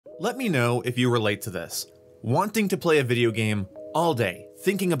Let me know if you relate to this. Wanting to play a video game all day,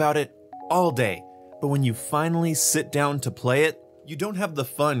 thinking about it all day, but when you finally sit down to play it, you don't have the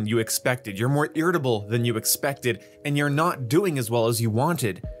fun you expected, you're more irritable than you expected, and you're not doing as well as you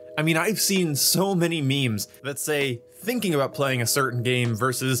wanted. I mean, I've seen so many memes that say thinking about playing a certain game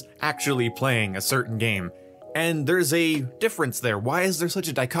versus actually playing a certain game. And there's a difference there. Why is there such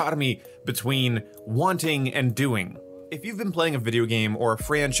a dichotomy between wanting and doing? If you've been playing a video game or a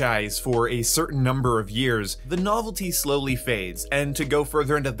franchise for a certain number of years, the novelty slowly fades, and to go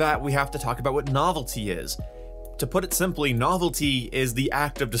further into that, we have to talk about what novelty is. To put it simply, novelty is the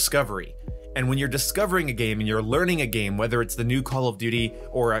act of discovery. And when you're discovering a game and you're learning a game, whether it's the new Call of Duty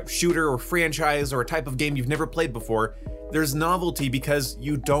or a shooter or franchise or a type of game you've never played before, there's novelty because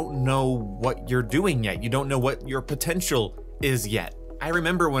you don't know what you're doing yet. You don't know what your potential is yet. I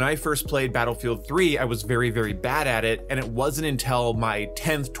remember when I first played Battlefield 3, I was very, very bad at it, and it wasn't until my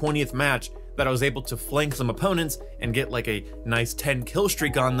 10th, 20th match that I was able to flank some opponents and get like a nice 10 kill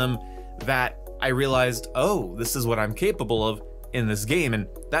streak on them that I realized, oh, this is what I'm capable of in this game. And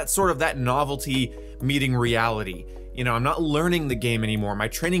that's sort of that novelty meeting reality. You know, I'm not learning the game anymore. My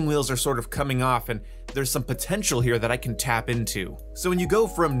training wheels are sort of coming off, and there's some potential here that I can tap into. So when you go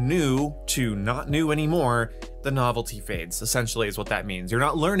from new to not new anymore, the novelty fades, essentially is what that means. You're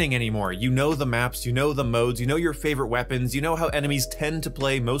not learning anymore. You know the maps, you know the modes, you know your favorite weapons, you know how enemies tend to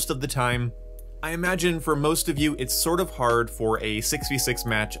play most of the time. I imagine for most of you, it's sort of hard for a 6v6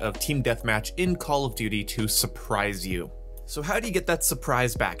 match of team deathmatch in Call of Duty to surprise you. So how do you get that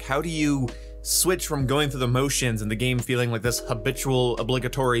surprise back? How do you switch from going through the motions and the game feeling like this habitual,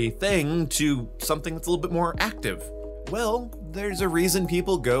 obligatory thing to something that's a little bit more active? Well, there's a reason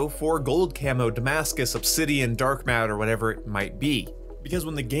people go for gold camo, Damascus, Obsidian, Dark Matter, whatever it might be. Because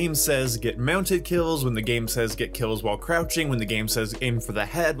when the game says get mounted kills, when the game says get kills while crouching, when the game says aim for the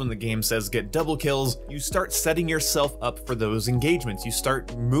head, when the game says get double kills, you start setting yourself up for those engagements. You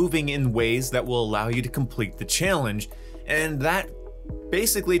start moving in ways that will allow you to complete the challenge, and that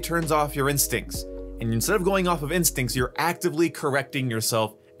basically turns off your instincts. And instead of going off of instincts, you're actively correcting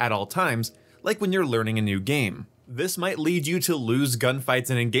yourself at all times, like when you're learning a new game. This might lead you to lose gunfights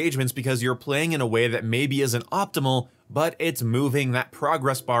and engagements because you're playing in a way that maybe isn't optimal, but it's moving that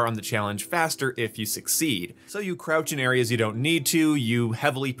progress bar on the challenge faster if you succeed. So you crouch in areas you don't need to, you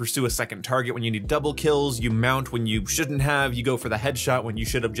heavily pursue a second target when you need double kills, you mount when you shouldn't have, you go for the headshot when you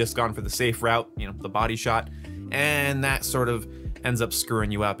should have just gone for the safe route, you know, the body shot, and that sort of ends up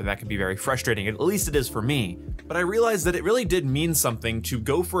screwing you up, and that can be very frustrating. At least it is for me. But I realized that it really did mean something to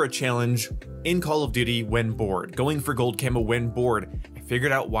go for a challenge in Call of Duty when bored, going for gold camo when bored. I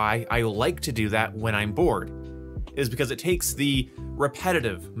figured out why I like to do that when I'm bored. It is because it takes the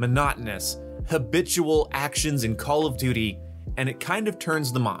repetitive, monotonous, habitual actions in Call of Duty and it kind of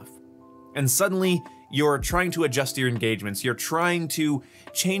turns them off. And suddenly, you're trying to adjust your engagements, you're trying to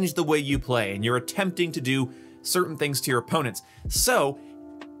change the way you play, and you're attempting to do certain things to your opponents. So,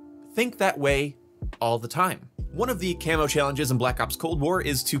 think that way all the time. One of the camo challenges in Black Ops Cold War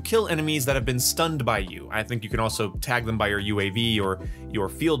is to kill enemies that have been stunned by you. I think you can also tag them by your UAV or your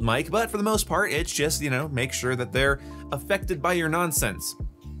field mic, but for the most part, it's just, you know, make sure that they're affected by your nonsense.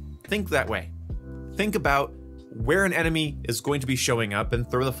 Think that way. Think about where an enemy is going to be showing up and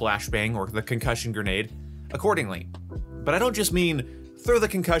throw the flashbang or the concussion grenade accordingly. But I don't just mean throw the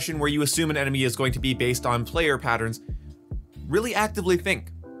concussion where you assume an enemy is going to be based on player patterns. Really actively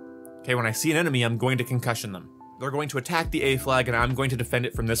think, okay, when I see an enemy, I'm going to concussion them. They're going to attack the A flag and I'm going to defend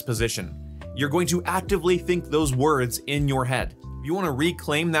it from this position. You're going to actively think those words in your head. If you want to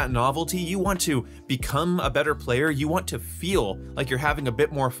reclaim that novelty, you want to become a better player, you want to feel like you're having a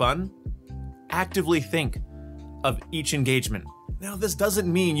bit more fun, actively think of each engagement. Now, this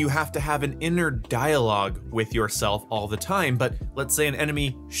doesn't mean you have to have an inner dialogue with yourself all the time, but let's say an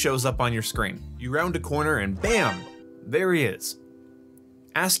enemy shows up on your screen. You round a corner and bam, there he is.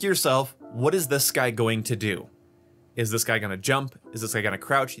 Ask yourself, what is this guy going to do? Is this guy gonna jump? Is this guy gonna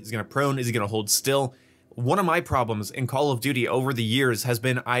crouch? Is he gonna prone? Is he gonna hold still? One of my problems in Call of Duty over the years has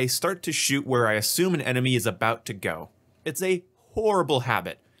been I start to shoot where I assume an enemy is about to go. It's a horrible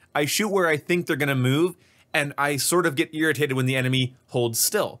habit. I shoot where I think they're gonna move, and I sort of get irritated when the enemy holds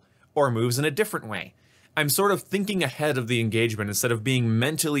still, or moves in a different way. I'm sort of thinking ahead of the engagement instead of being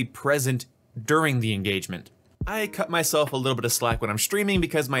mentally present during the engagement. I cut myself a little bit of slack when I'm streaming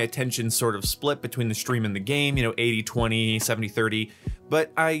because my attention's sort of split between the stream and the game, you know, 80-20, 70-30,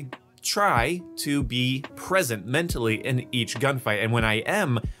 but I try to be present mentally in each gunfight, and when I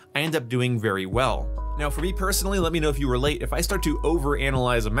am, I end up doing very well. Now, for me personally, let me know if you relate. If I start to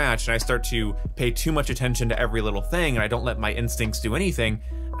overanalyze a match and I start to pay too much attention to every little thing and I don't let my instincts do anything,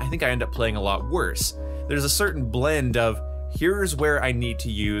 I think I end up playing a lot worse. There's a certain blend of, here's where I need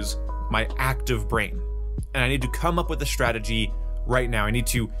to use my active brain, and I need to come up with a strategy right now. I need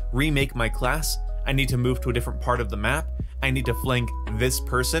to remake my class, I need to move to a different part of the map, I need to flank this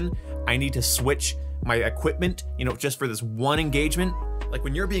person, I need to switch my equipment, you know, just for this one engagement. Like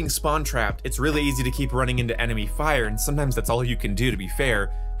when you're being spawn trapped, it's really easy to keep running into enemy fire, and sometimes that's all you can do, to be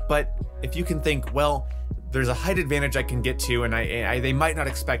fair. But if you can think, well, there's a height advantage I can get to, and they might not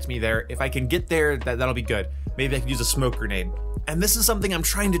expect me there. If I can get there, that'll be good. Maybe I can use a smoke grenade. And this is something I'm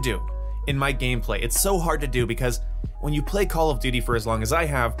trying to do in my gameplay. It's so hard to do because when you play Call of Duty for as long as I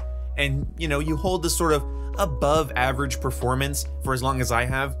have, and you know, you hold this sort of above average performance for as long as I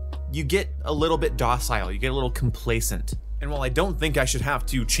have, you get a little bit docile, you get a little complacent. And while I don't think I should have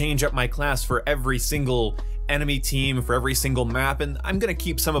to change up my class for every single enemy team, for every single map, and I'm gonna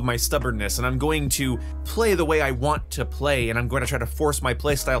keep some of my stubbornness, and I'm going to play the way I want to play, and I'm going to try to force my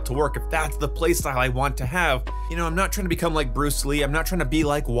playstyle to work if that's the playstyle I want to have. You know, I'm not trying to become like Bruce Lee, I'm not trying to be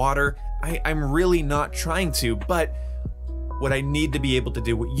like Water, I'm really not trying to, but what I need to be able to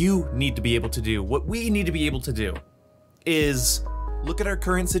do, what you need to be able to do, what we need to be able to do is look at our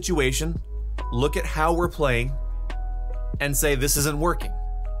current situation, look at how we're playing, and say, this isn't working.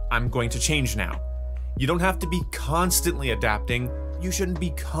 I'm going to change now. You don't have to be constantly adapting, you shouldn't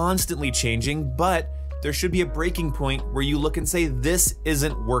be constantly changing, but there should be a breaking point where you look and say, this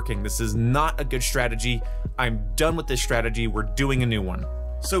isn't working, this is not a good strategy, I'm done with this strategy, we're doing a new one.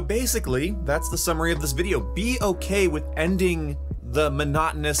 So basically, that's the summary of this video. Be okay with ending the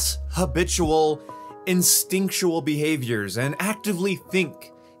monotonous, habitual, instinctual behaviors and actively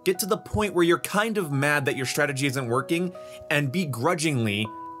think. Get to the point where you're kind of mad that your strategy isn't working and begrudgingly,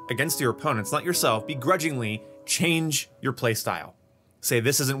 against your opponents, not yourself, begrudgingly change your playstyle. Say,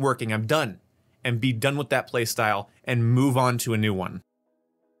 this isn't working, I'm done. And be done with that playstyle and move on to a new one.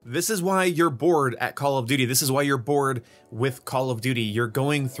 This is why you're bored at Call of Duty. This is why you're bored with Call of Duty. You're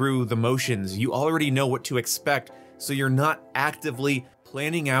going through the motions. You already know what to expect, so you're not actively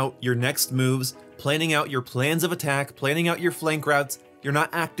planning out your next moves, planning out your plans of attack, planning out your flank routes. You're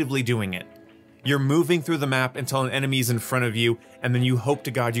not actively doing it. You're moving through the map until an enemy's in front of you, and then you hope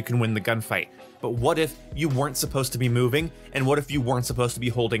to God you can win the gunfight. But what if you weren't supposed to be moving, and what if you weren't supposed to be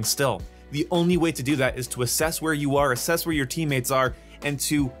holding still? The only way to do that is to assess where you are, assess where your teammates are, and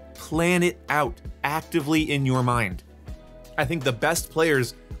to plan it out actively in your mind. I think the best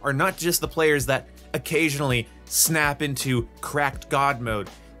players are not just the players that occasionally snap into cracked God mode.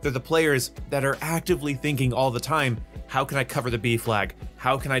 They're the players that are actively thinking all the time, how can I cover the B flag?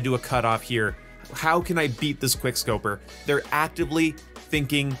 How can I do a cutoff here? How can I beat this quickscoper? They're actively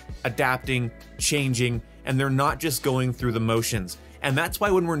thinking, adapting, changing, and they're not just going through the motions. And that's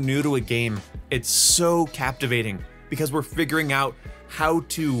why when we're new to a game, it's so captivating, because we're figuring out how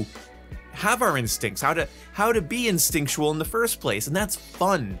to have our instincts, how to be instinctual in the first place, and that's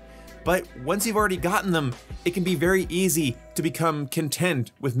fun. But once you've already gotten them, it can be very easy to become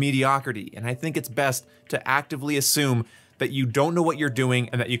content with mediocrity, and I think it's best to actively assume that you don't know what you're doing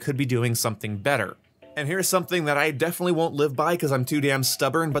and that you could be doing something better. And here's something that I definitely won't live by because I'm too damn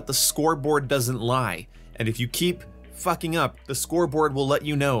stubborn, but the scoreboard doesn't lie. And if you keep fucking up, the scoreboard will let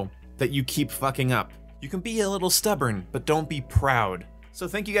you know that you keep fucking up. You can be a little stubborn, but don't be proud. So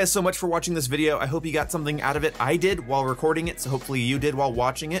thank you guys so much for watching this video. I hope you got something out of it. I did while recording it, so hopefully you did while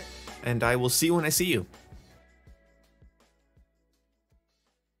watching it. And I will see you when I see you.